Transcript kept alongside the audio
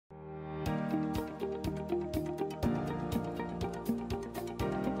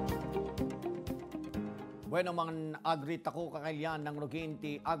Bueno man agri-tako kakailan nangrugin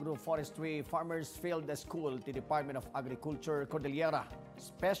ti Agroforestry Farmers Field School ti Department of Agriculture Cordillera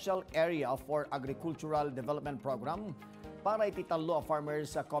Special Area for Agricultural Development Program para iti talo a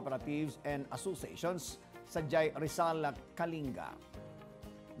farmers cooperatives and associations sadiay Rizal, Kalinga.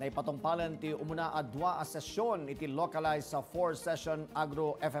 Naipatungpalan ti umuna a 2 a sesyon iti localized sa 4-session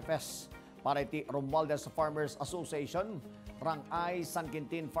Agro-FFS para iti Romualdez Farmers Association, Rangay San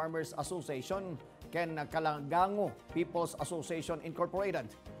Quintin Farmers Association, ken Kalangango People's Association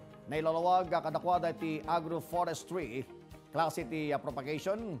Incorporated. Nailalawag kadakwada iti Agroforestry, klase iti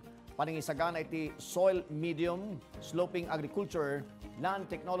propagation, paningisagana iti soil medium, sloping agriculture, land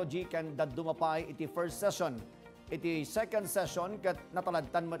technology, ken dadumapay iti first session. Iti second session ket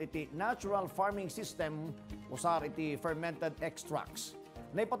nataladtan man iti natural farming system usar iti fermented extracts.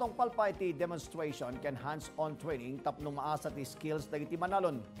 Naipatungpal pa iti demonstration ken hands-on training tapno maasa ti skills dagiti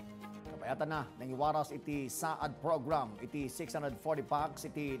mannalon. Kabayatan na nangiwaras iti saad program iti 640 packs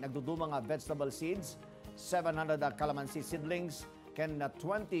iti nagdudumang vegetable seeds, 700 calamansi seedlings ken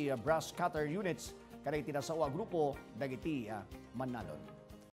 20 brush cutter units kada iti nasawa grupo dagiti mannalon.